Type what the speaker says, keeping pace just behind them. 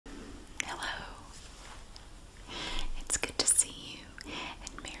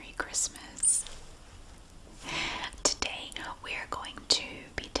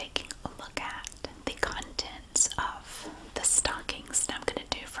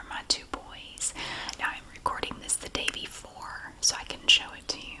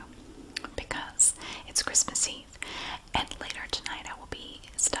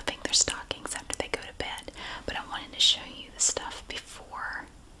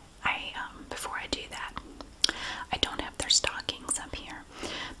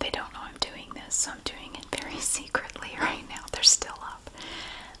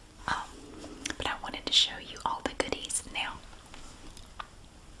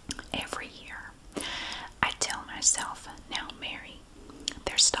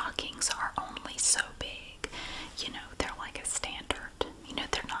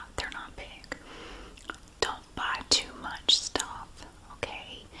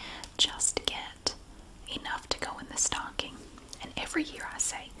just get enough to go in the stocking. And every year I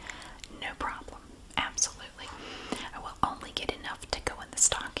say, no problem, absolutely. I will only get enough to go in the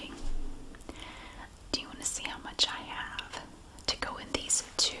stocking. Do you want to see how much I have to go in these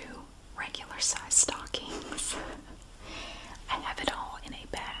 2 regular size stockings? I have it all in a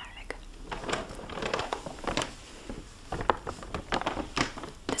bag.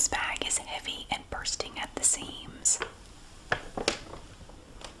 This bag is heavy and bursting at the seams.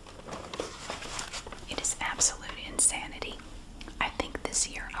 It is absolute insanity. I think this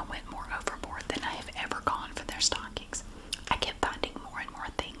year I went more overboard than I have ever gone for their stockings. I kept finding more and more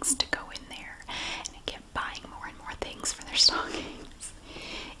things to go in there, and I kept buying more and more things for their stockings.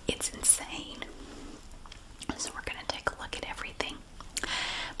 It's insane. So we're gonna take a look at everything.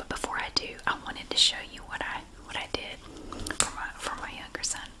 But before I do, I wanted to show you what I did for my younger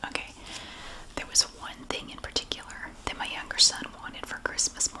son. Okay, there was one thing in particular that my younger son wanted for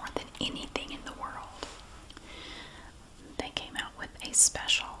Christmas more than anything in the world. They came out with a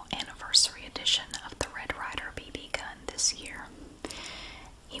special anniversary edition of the Red Ryder BB gun this year.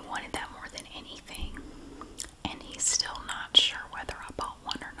 He wanted that more than anything, and he's still not sure whether I bought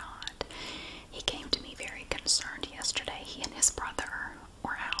one or not. He came to me very concerned yesterday. He and his brother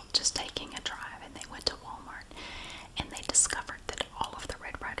were out just taking a drive, and they went to Walmart, and they discovered that all of the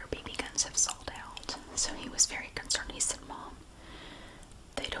Red Ryder BB guns have sold out. So he was very concerned. He said, Mom,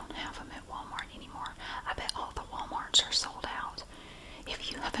 they don't have them at Walmart anymore. I bet all the Walmarts are sold out.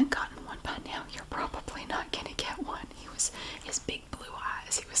 If you haven't gotten one by now, you're probably not going to get one. His big blue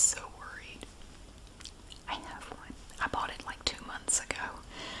eyes, he was so worried. I have one. I bought it like 2 months ago.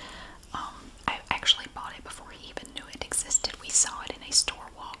 I actually bought it before he even knew it existed. We saw it in a store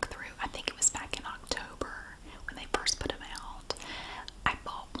walkthrough. I think it was back in October when they first put them out. I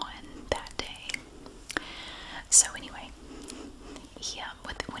bought one that day. So anyway,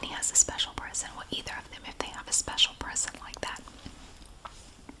 when he has a special present, well, either of them, if they have a special present like that,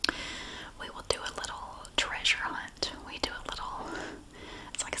 we will do a little treasure hunt.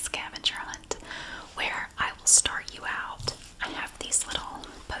 It's like a scavenger hunt, where I will start you out. I have these little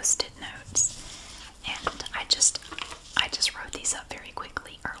post-it notes, and I just wrote these up very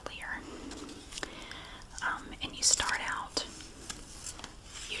quickly earlier. And you start out,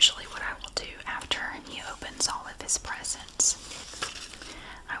 usually what I will do after he opens all of his presents,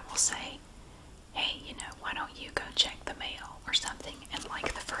 I will say, hey, why don't you go check the mail or something, and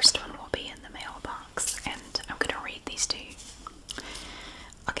like the first one will be in the mailbox, and I'm going to read these to you.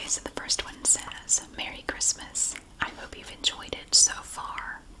 Okay, so the first one says, Merry Christmas. I hope you've enjoyed it so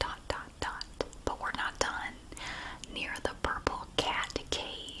far, ... But we're not done. Near the purple cat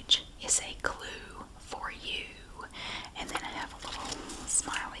cage is a clue for you. And then I have a little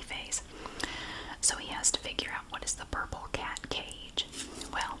smiley face. So he has to figure out what is the purple cat cage.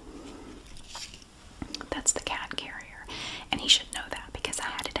 Well, that's the cat carrier. And he should know that because I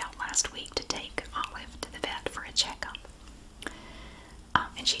had it out last week to take Olive to the vet for a checkup.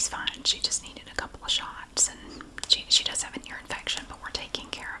 And she's fine. She just needed a couple of shots, and she does have an ear infection, but we're taking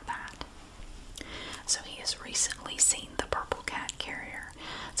care of that. So he has recently seen the purple cat carrier,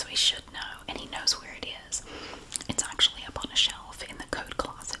 so he should know, and he knows where it is. It's actually up on a shelf in the coat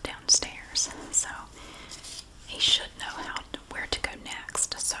closet downstairs, so he should know where to go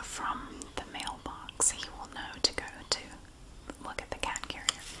next. So from the mailbox, he will know to go to look at the cat carrier.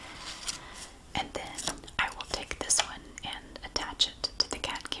 And then I will take this one and attach it to the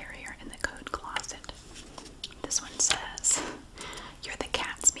cat carrier in the coat closet. This one says, You're the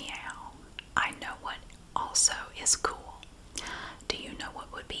cat's meow. I know what also is cool. Do you know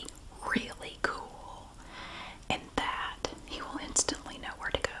what would be really cool? And that he will instantly know where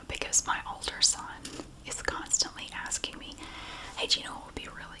to go, because my older son is constantly asking me, hey, do you know what would be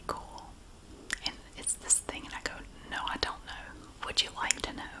really cool? And it's this thing, and I go, no, I don't know. Would you like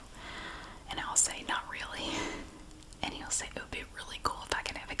to know? And I'll say, not really. And he'll say, it would be really cool if I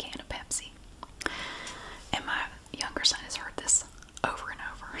could have a can of Pepsi. And my younger son has heard this over and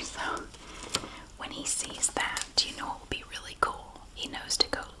over. So when he sees that, do you know what would be really cool? He knows to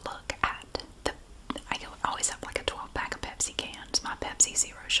go look at I always have like a 12-pack of Pepsi cans, my Pepsi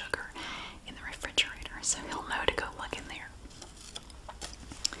Zero Sugar, in the refrigerator. So he'll know to go look in there.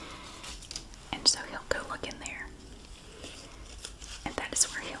 And so he'll go look in there. And that is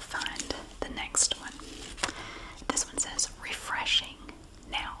where he'll find the next one. This one says, refreshing.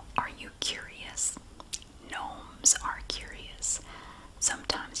 Now, are you curious? Gnomes are curious.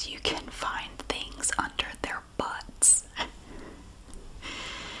 Sometimes you can find things under their butts.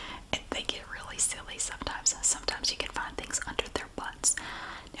 And they get really silly sometimes. Sometimes you can find things under their butts.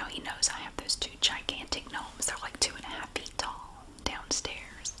 Now he knows I have those 2 gigantic gnomes. They're like 2.5 feet tall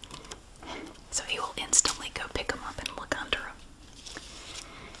downstairs. go pick them up and look under them.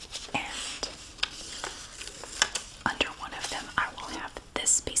 And under one of them, I will have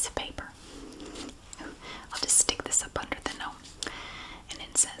this piece of paper. I'll just stick this up under the gnome. And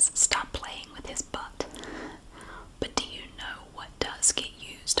it says, "Stop playing with his butt." But do you know what does get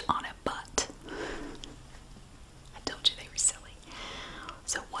used on a butt? I told you they were silly.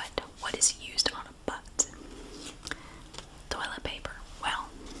 So what is used on a butt? Toilet paper. Well,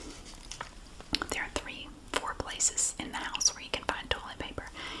 there are 4 places in the house where you can find toilet paper.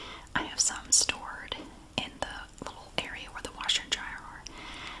 I have some stored in the little area where the washer and dryer are.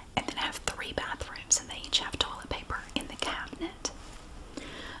 And then I have 3 bathrooms, and they each have toilet paper in the cabinet.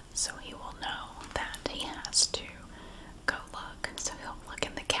 So he will know that he has to go look. So he'll look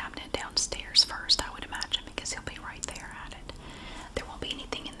in the cabinet downstairs first, I would imagine, because he'll be right there at it. There won't be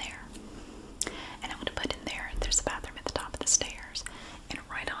anything in there. And I'm going to put in there, there's a bathroom at the top of the stairs. And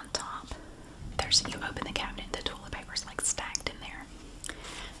right on top, you open the cabinet, the toilet paper's like stacked in there.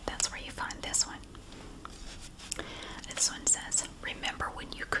 That's where you find this one. This one says, "Remember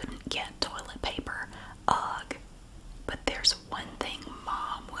when you couldn't get toilet paper? Ugh. But there's one thing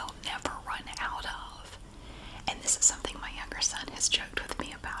Mom will never run out of." And this is something my younger son has joked with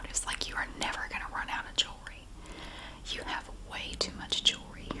me about. It's like, you are never going to run out of jewelry. You have way too much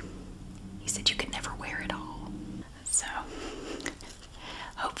jewelry. He said you could never wear it all. So,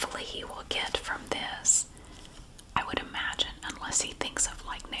 hopefully he will get from this, I would imagine, unless he thinks of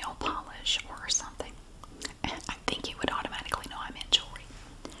like nail polish or something. I think he would automatically know I meant jewelry.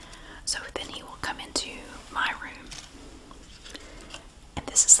 So then he will come into my room, and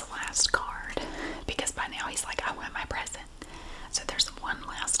this is the last card, because by now he's like, "I want my present." So there's one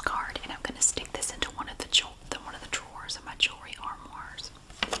last card, and I'm going to stick this into one of the drawers of my jewelry armoires.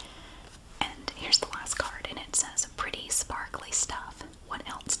 And here's the last card, and it says, "Pretty sparkly stuff. What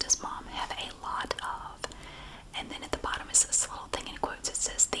else does Mom have a lot of?" And then at the bottom is this little thing in quotes. It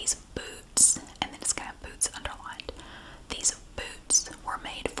says, "These boots," and then it's going to have boots underlined. "These boots were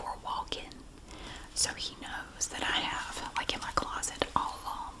made for walk-in." So he knows that I have, like in my closet, all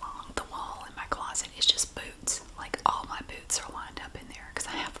along the wall in my closet is just boots. Like all my boots are lined up in there because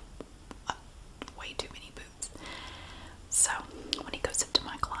I have way too many boots. So when he goes into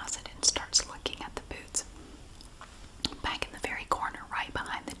my closet and starts looking at the boots, back in the very corner right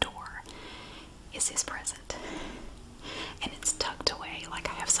behind the door is his present. And it's tucked away, like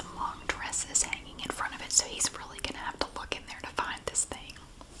I have some long dresses hanging in front of it, so he's really going to have to look in there to find this thing.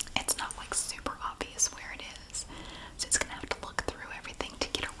 It's not like super obvious where it is, so it's going to have to look through everything to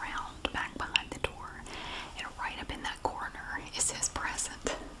get around back behind the door. And right up in that corner is his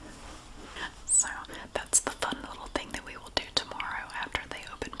present. So that's the fun little thing that we will do tomorrow after they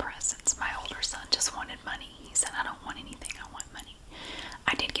open presents. My older son just wanted money. He said, "I don't want anything, I want money."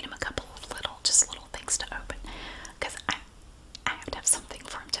 I did get him a couple of just little things to open, because I have to have something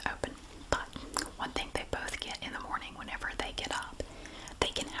for him to open. But one thing they both get in the morning whenever they get up, they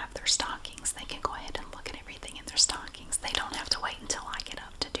can have their stockings. They can go ahead and look at everything in their stockings. They don't have to wait until I get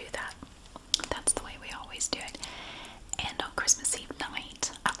up to do that. That's the way we always do it. And on Christmas Eve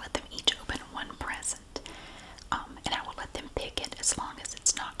night, I let them each open one present. And I will let them pick it as long as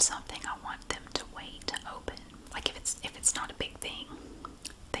it's not something I want them to wait to open. Like if it's not a big thing,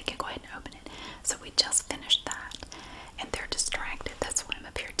 they can go ahead and open it. So we just finished that, and they're distracted. That's why I'm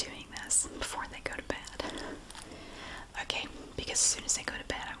up here doing this before they go to bed. Okay, because as soon as they go to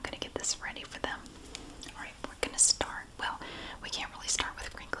bed, I'm going to get this ready for them. Alright, we're going to start. Well, we can't really start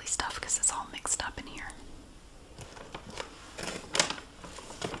with crinkly stuff because it's all mixed up in here.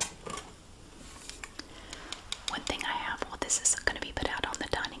 One thing I have, well, this is going to be put out on the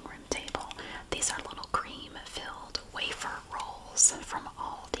dining room table. These are little cream-filled wafer rolls from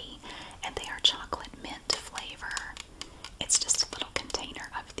Aldi, and they are chocolate mint flavor. It's just a little container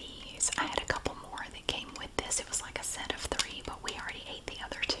of these. I had a couple more that came with this. It was like a set of 3, but we already ate the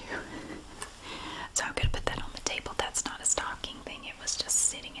other 2. So I'm going to put that on the table. That's not a stocking thing. It was just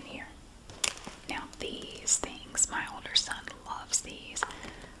sitting in here. Now these things, my older son loves these.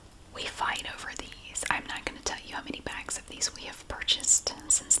 We fight over these. I'm not going to tell you how many bags of these we have purchased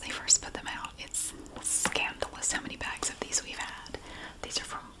since they first put them out. It's scandalous how many bags of these we've had. These are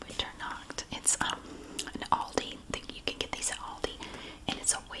from Winternacht. It's an Aldi. You can get these at Aldi, and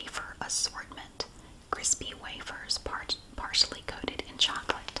it's a wafer assortment. Crispy wafers, partially coated in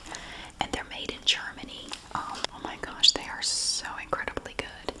chocolate, and they're made in Germany. Oh my gosh, they are so incredibly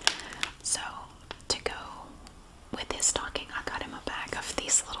good. So to go with his stocking, I got him a bag of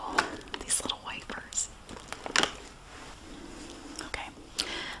these little wafers.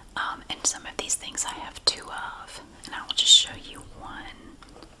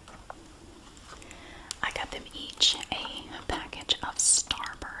 each a package of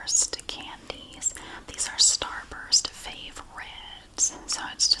Starburst candies. These are Starburst Fave Reds. So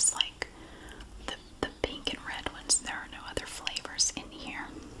it's just like the pink and red ones. There are no other flavors in here.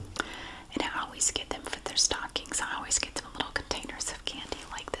 And I always get them for their stockings. I always get them little containers of candy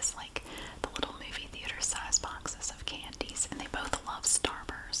like this, like the little movie theater size boxes of candies. And they both love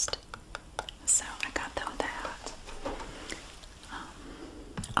Starburst. So I got them that.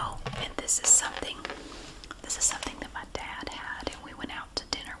 Oh, and this is something that my dad had, and we went out to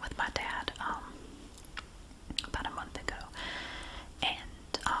dinner with my dad about a month ago,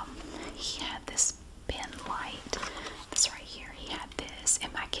 and he had this pen light. This right here, he had this,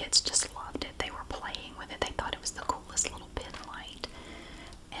 and my kids just loved it. They were playing with it. They thought it was the coolest little pen light,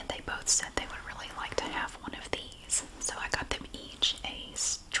 and they both said they would really like to have one of these. So I got them each a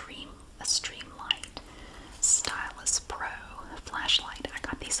Streamlight Stylus Pro flashlight. I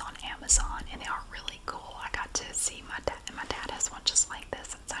got these on Amazon, and they are really cool. I got to see my dad, and my dad has one just like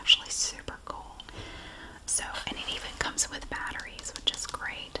this. It's actually super cool. So, and it even comes with batteries, which is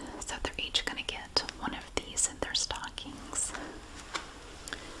great. So they're each gonna get one of these in their stockings.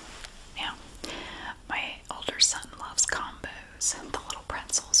 Now, my older son loves combos, the little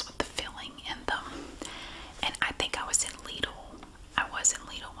pretzels with the filling in them. And I think I was in Lidl.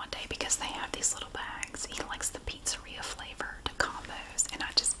 One day because they have these little bags. He likes the pizzeria flavored combos, and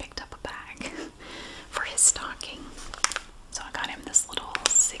I just picked up a bag for his stocking. So I got him this little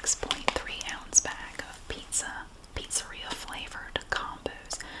 6.3 ounce bag of pizzeria flavored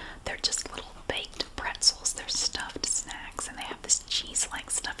combos. They're just little baked pretzels. They're stuffed snacks, and they have this cheese-like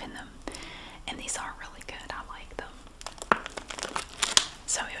stuff in them. And these are really good. I like them.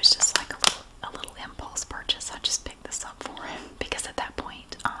 So it was just like a little impulse purchase. I just picked this up for him because at that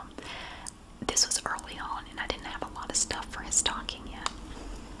point, this was early on, and I didn't have a lot of stuff for his stocking yet.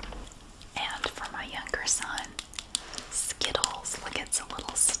 And for my younger son, Skittles. Look, it's a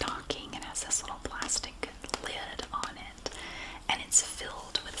little stocking. It has this little plastic lid on it, and it's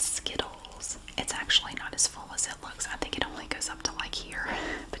filled with Skittles. It's actually not as full as it looks. I think it only goes up to like here,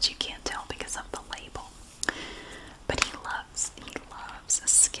 but you can't tell because of the label. But he loves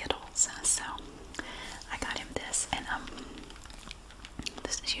Skittles, so I got him this, and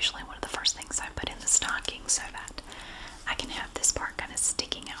this is usually one of the first things I put in the stocking so that I can have this part kind of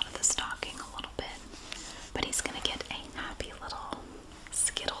sticking out of the stocking a little bit. But he's gonna get a happy little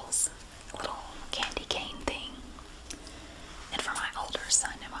Skittles, little candy cane thing. And for my older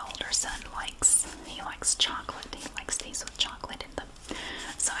son, he likes chocolate. He likes these with chocolate in them.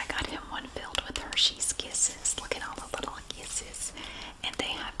 So I got him one filled with Hershey's Kisses. Look at all the little kisses. And they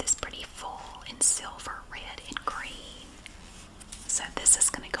have this pretty full in silver, red, and green. So this is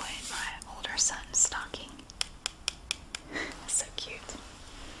going to go in my older son's stocking. So cute.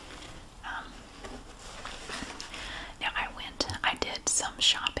 Now I did some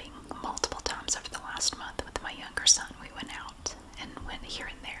shopping multiple times over the last month with my younger son. We went out and went here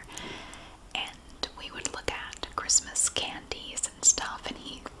and there, and we would look at Christmas candies and stuff, and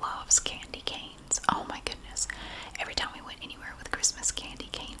he loves candy canes. Oh my goodness. Every time we went anywhere with Christmas candy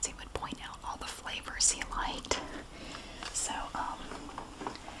canes, he would point out all the flavors he liked. So,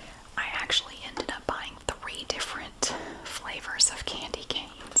 I actually ended up buying 3 different flavors of candy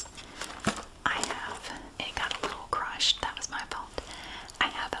canes. It got a little crushed, that was my fault. I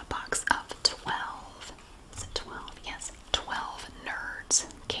have a box of 12, is it 12? Yes, 12 Nerds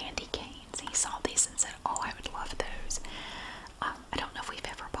candy canes. He saw these and said, oh, I would love those. I don't know if we've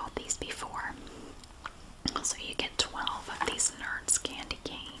ever bought these before. So you get 12 of these Nerds candy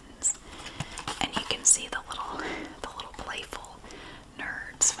canes, and you can see the little playful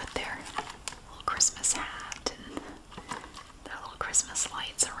nerds with their little Christmas hat and their little Christmas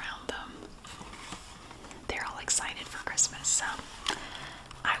lights around them. They're all excited for Christmas, so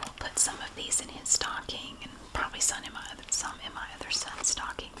I will put some of these in his stocking and probably some in my other son's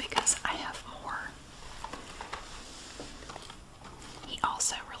stocking because I have more. He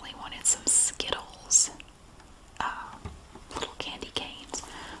also really wanted some Skittles little candy canes.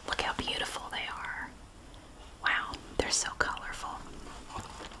 Look how beautiful they are. Wow, they're so colorful.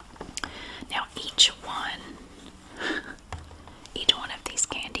 Now each one of these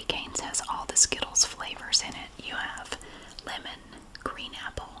candy canes has all the Skittles flavors in it. You have lemon, green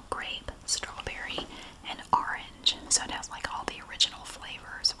apple, grape, strawberry, and orange. So it has like all the original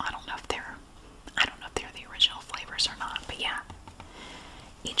flavors. I don't know if they're the original flavors or not, but yeah.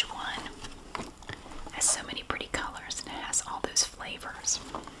 Each one has so many pretty colors, and it has all those flavors.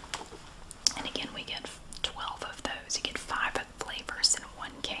 And again, we get 12 of those. You get 5 flavors in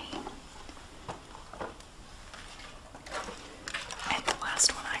one cane. And the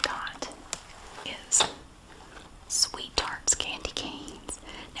last one I got is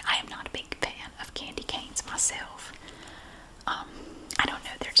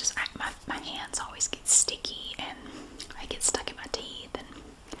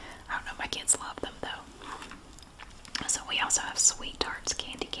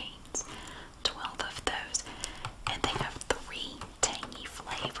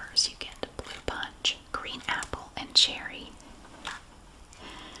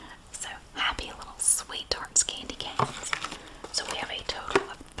Arts candy canes. So we have a total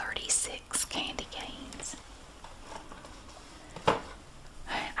of 36 candy canes.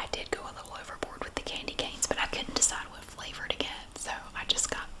 I did go a little overboard with the candy canes, but I couldn't decide what flavor to get, so I just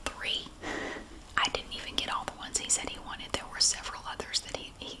got 3. I didn't even get all the ones he said he wanted. There were several others that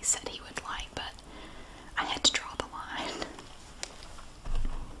he said he would like, but I had to draw the line.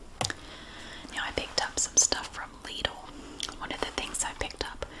 Now I picked up some stuff from Lidl. One of the things I picked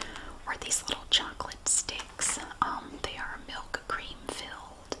up were these little chocolate sticks. They are milk cream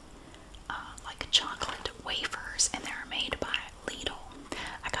filled, like chocolate wafers, and they're made by Lidl.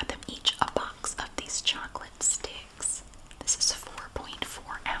 I got them each a box of these chocolate sticks. This is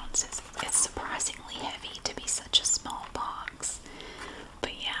 4.4 ounces. It's surprisingly heavy to be such a small box.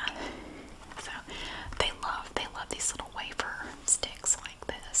 But yeah, so they love these little wafer sticks like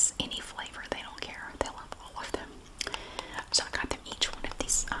this. Any flavor, they don't care. They love all of them. So I got them each one of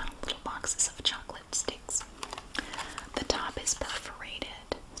these little boxes of chocolate sticks. The top is perforated,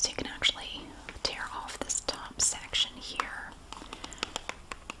 so you can actually tear off this top section here,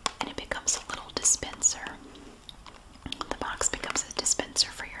 and it becomes a little dispenser. The box becomes a dispenser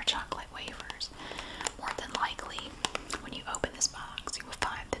for your chocolate wafers. More than likely, when you open this box, you will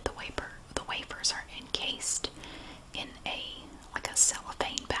find that the wafers are encased in like a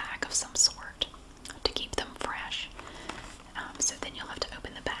cellophane bag of some sort to keep them fresh. So then you'll have to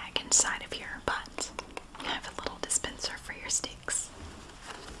open the bag inside of here, but you have a little dispenser for your sticks.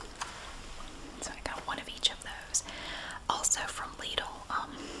 So I got one of each of those. Also from Lidl,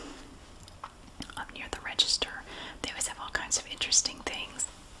 up near the register, they always have all kinds of interesting things.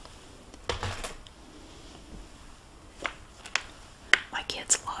 My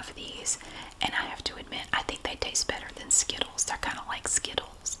kids love these, and I have to admit, I think they taste better than Skittles. They're kind of like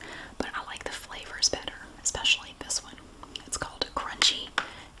Skittles, but I like the flavors better, especially this one. It's called a crunchy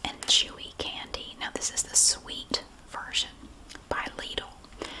and chewy candy. Now this is the sweet version by Lidl.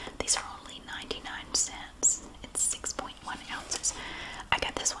 These are only 99 cents. It's 6.1 ounces. I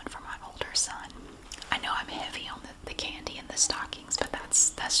got this one for my older son. I know I'm heavy on the candy and the stockings, but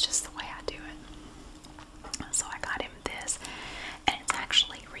that's just the way I do it. So I got him this, and it's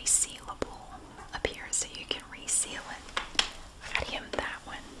actually resealable up here, so you can reseal it. I got him that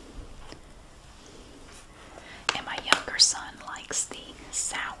one. And my younger son likes the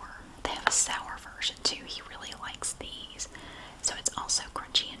sour. They have a sour version too. He really likes these. So it's also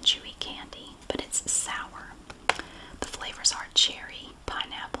crunchy and chewy candy, but it's sour. The flavors are cherry,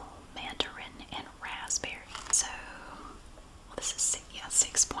 pineapple, mandarin, and raspberry. So, well, this is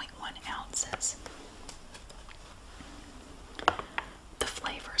 6.1 ounces. The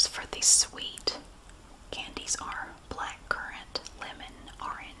flavors for these sweet candies are blackcurrant, lemon,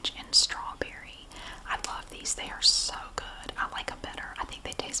 orange, and strawberry. I love these. They are so good. I like them better. I think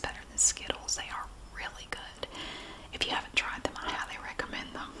they taste better than Skittles. They are really good. If you haven't tried them, I highly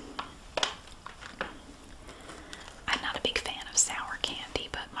recommend them. I'm not a big fan of sour candy,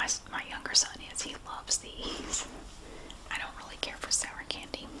 but my younger son is. He loves these. I don't really care for sour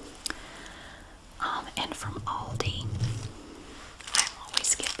candy. And from Aldi, I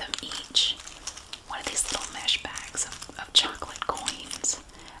always get them each one of these little mesh bags of chocolate coins.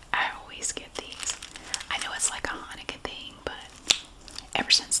 I always get these. I know it's like a Hanukkah thing, but ever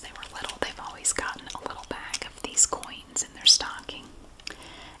since they were little, they've always gotten a little bag of these coins in their stocking.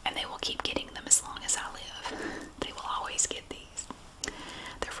 And they will keep getting them as long as I live. They will always get these.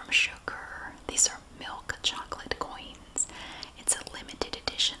 They're from Sugar. These are milk chocolate coins. It's a limited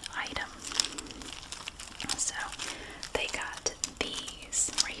edition item. So they got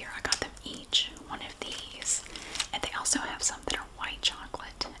these right here. I got them each one of these. And they also have some that are white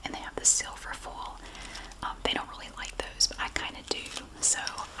chocolate, and they have the silver foil. They don't really like those, but I kind of do. So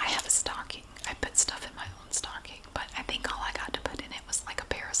I have a stocking. I put stuff in my own stocking, but I think all I got to put in it was like a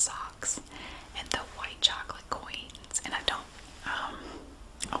pair of socks and the white chocolate coins. And I don't,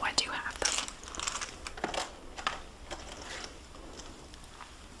 oh, I do have them.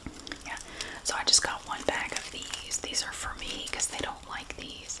 Yeah, so I just got one bag of these. These are for me because they don't like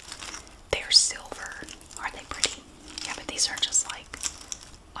these. They're silver. Are they pretty? Yeah, but these are just like,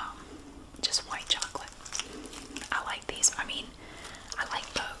 just white chocolate. I like these. I mean, I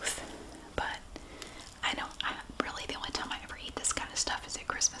like both, but really the only time I ever eat this kind of stuff is at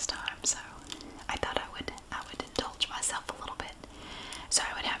Christmas time, so I thought I would indulge myself a little bit. So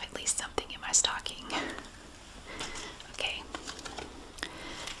I would have at least something in my stocking. Okay.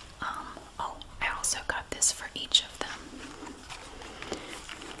 Oh, I also got this for each of them.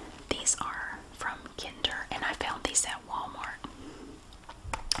 These are from Kinder, and I found these at Walmart.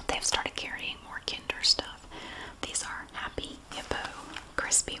 They've started carrying more Kinder stuff. These are Happy Hippo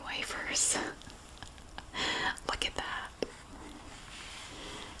crispy wafers.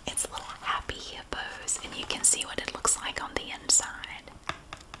 side.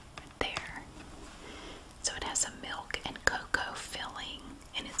 Right there. So it has a milk and cocoa filling,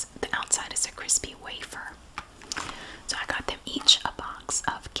 and the outside is a crispy wafer. So I got them each a box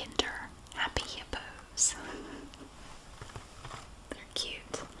of Kinder Happy Hippos. They're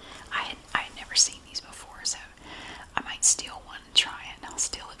cute. I had never seen these before, so I might steal one and try it. I'll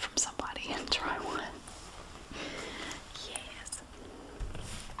steal it from somebody and try one. Yes.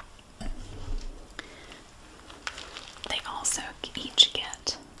 They also each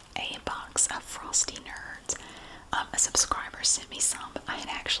get a box of Frosty Nerds. A subscriber sent me some. I had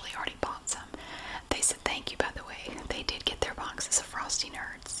actually already bought some. They said thank you, by the way. They did get their boxes of Frosty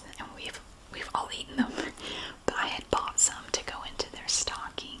Nerds, and we've all eaten them. But I had bought some to go into their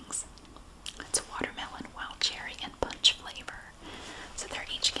stockings. It's watermelon, wild cherry, and punch flavor. So they're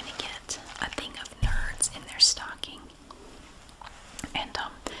each gonna get a thing of Nerds in their stocking. And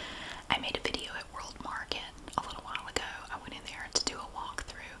I made a video at World Market a little while ago. I went in there to do a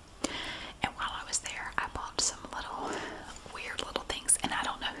walkthrough, and while I was there, I bought some weird little things, and I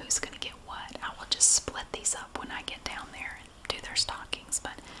don't know who's gonna get what. I will just split these up when I get down there and do their stockings.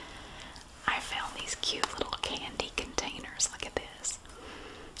 But I found these cute little candy containers. Look at this.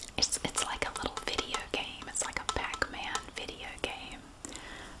 It's like a little video game. It's like a Pac-Man video game,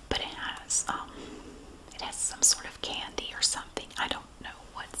 but it has some sort of candy or something. I don't know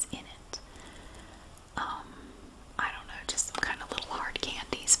what's in it. I don't know, just some kind of little hard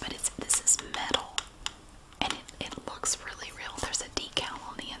candies, but this is metal, and it looks really real. There's a decal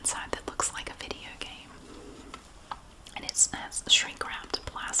on the inside that looks like a video game, and it has shrink wrapped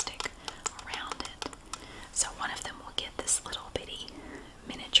plastic around it. So one of them will get this little bitty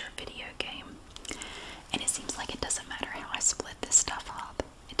miniature video game, and it seems like it doesn't matter how I split this stuff up.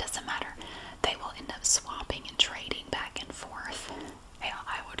 It doesn't matter. They will end up swapping and trading back and forth. Yeah,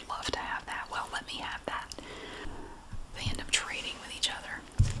 I would love to have that. Well, let me have that. They end up trading with each other.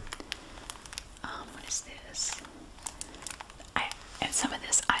 What is this? And some of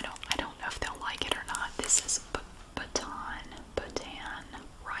this, I don't know if they'll like it or not. This is Bhutan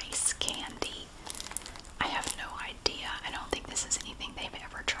rice candy. I have no idea. I don't think this is anything they've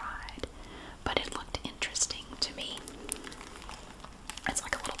ever tried, but it looked interesting to me. It's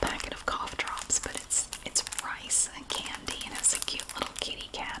like a little packet of cough drops, but it's rice and candy, and has a cute little kitty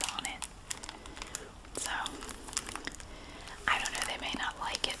cat on it. So I don't know, they may not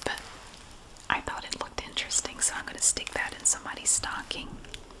like it, but I thought it looked interesting, so I'm going to stick that in somebody's stocking.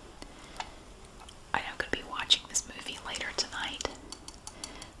 I am going to be watching this movie later tonight.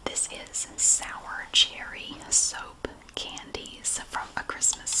 This is Sour Cherry Soap Candies from A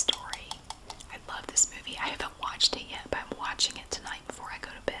Christmas Story. I love this movie. I haven't watched it yet, but I'm watching it tonight before I go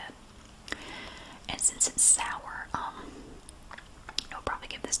to bed. And since it's sour, I'll probably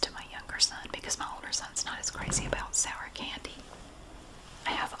give this to my younger son, because my older son's not as crazy about sour candy.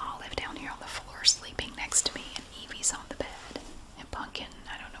 I have Olive down here on the floor sleeping next to me, and Evie's on the bed. And Pumpkin,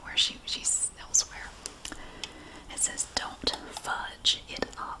 I don't know where she's elsewhere. It says, "Don't fudge it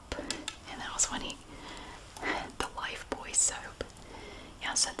up." And that was when the Lifebuoy soap.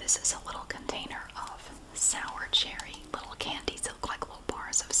 Yeah, so this is a little container of sour cherry little candies that look like little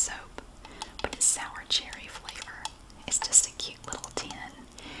bars of soap, but it's sour cherry flavor. It's just a cute little tin,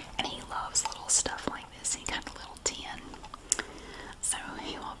 and he loves little stuff like this. He got a little tin, so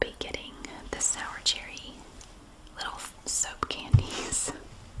he will be getting the sour cherry little soap candies.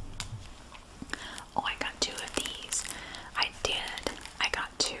 Oh, I got 2 of these. I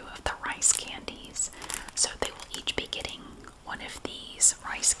got 2 of the rice candies, so they will each be getting one of these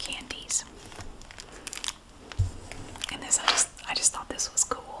rice candies. And this, I just thought this was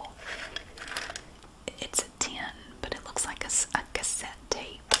cool. It's a tin, but it looks like a cassette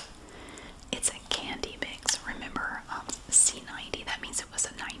tape. It's a candy mix. Remember, C90, that means it was a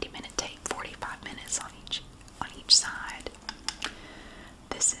 90-minute tape, 45 minutes on each side.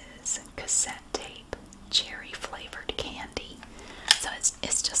 This is cassette tape, cherry flavored candy. So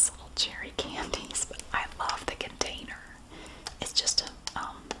it's just little cherry candies, but I love the container. It's just a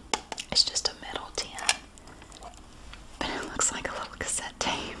metal tin, but it looks like a little cassette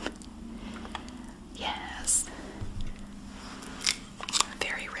tape. Yes,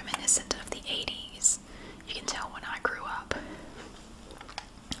 very reminiscent of the 80s. You can tell when I grew up.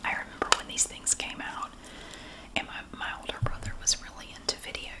 I remember when these things came out, and my older brother was really into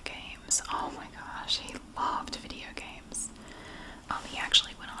video games. Oh my gosh, he loved video games. He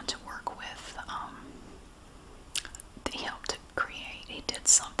actually went on to work with, he did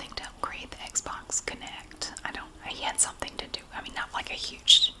something to help create the Xbox Connect. He had something to do, not like a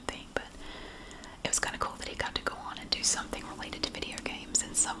huge thing, but it was kind of cool that he got to go on and do something related to video games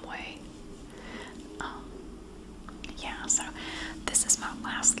in some way. Yeah, so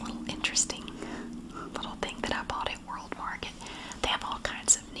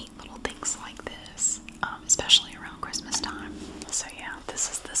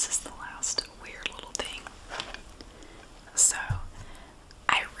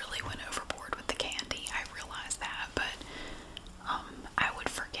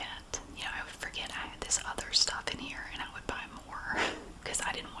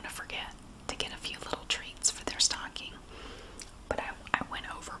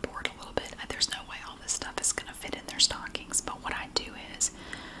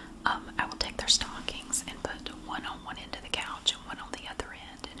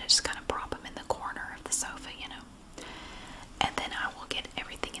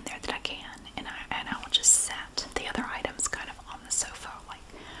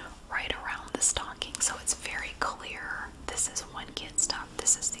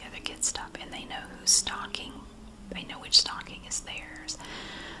stocking. They know which stocking is theirs.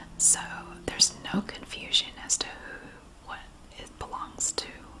 So there's no confusion as to what it belongs to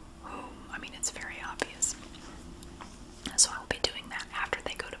whom. I mean, it's very obvious. So I'll be doing that after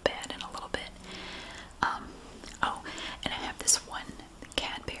they go to bed in a little bit. Oh, and I have this one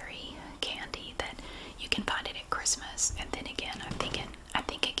Cadbury candy that you can find it at Christmas, and then again, I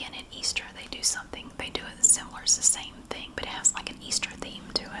think again at Easter they do something. They do it similar. It's the same thing, but it has like an Easter theme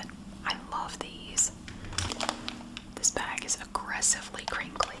to it. I love these. This bag is aggressively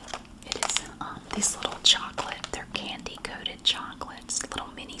crinkly. It is these little chocolate. They're candy coated chocolates,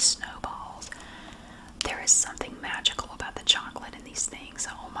 little mini snowballs. There is something magical about the chocolate in these things.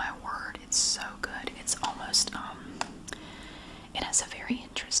 Oh my word, it's so good. It's almost, it has a very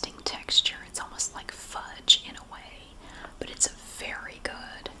interesting texture. It's almost like fudge in a way, but it's very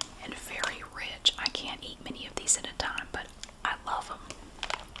good and very rich. I can't eat many of these at a time, but I love them.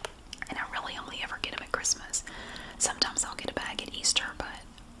 And I really only ever get them at Christmas. Sometimes I'll get a bag at Easter, but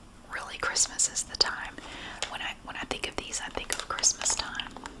really Christmas is the time. When I think of these, I think of Christmas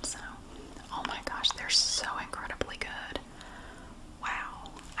time. So, oh my gosh, they're so incredibly good.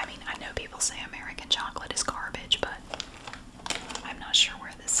 Wow. I mean, I know people say American chocolate is garbage, but I'm not sure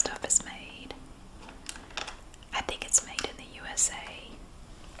where this stuff is made. I think it's made in the USA.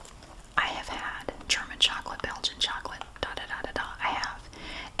 I have had German chocolate, Belgian chocolate, I have,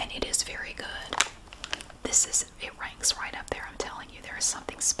 and it is very good. It ranks right up there. I'm telling you, there is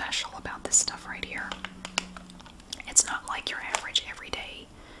something special about this stuff right here. It's not like your average everyday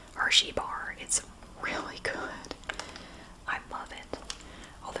Hershey bar. It's really good. I love it.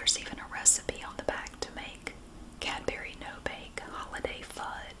 Oh, there's even a recipe on the back to make Cadbury no-bake holiday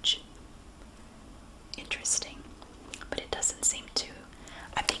fudge. Interesting. But it doesn't seem to.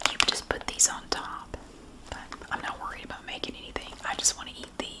 I think you just put these on top. But I'm not worried about making anything. I just want to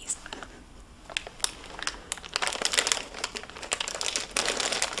eat these.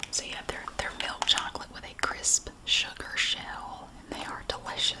 So yeah, they're milk chocolate with a crisp sugar shell, and they are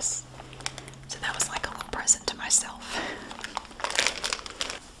delicious. So that was like a little present to myself.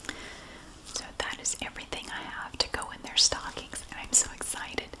 So that is everything I have to go in their stockings, and I'm so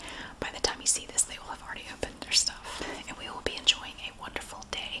excited. By the time you see this, they will have already opened their stuff, and we will be enjoying a wonderful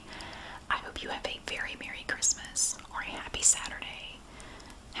day. I hope you have a very Merry Christmas, or a Happy Saturday,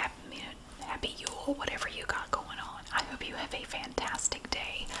 Happy Yule, whatever you got going on. I hope you have a fantastic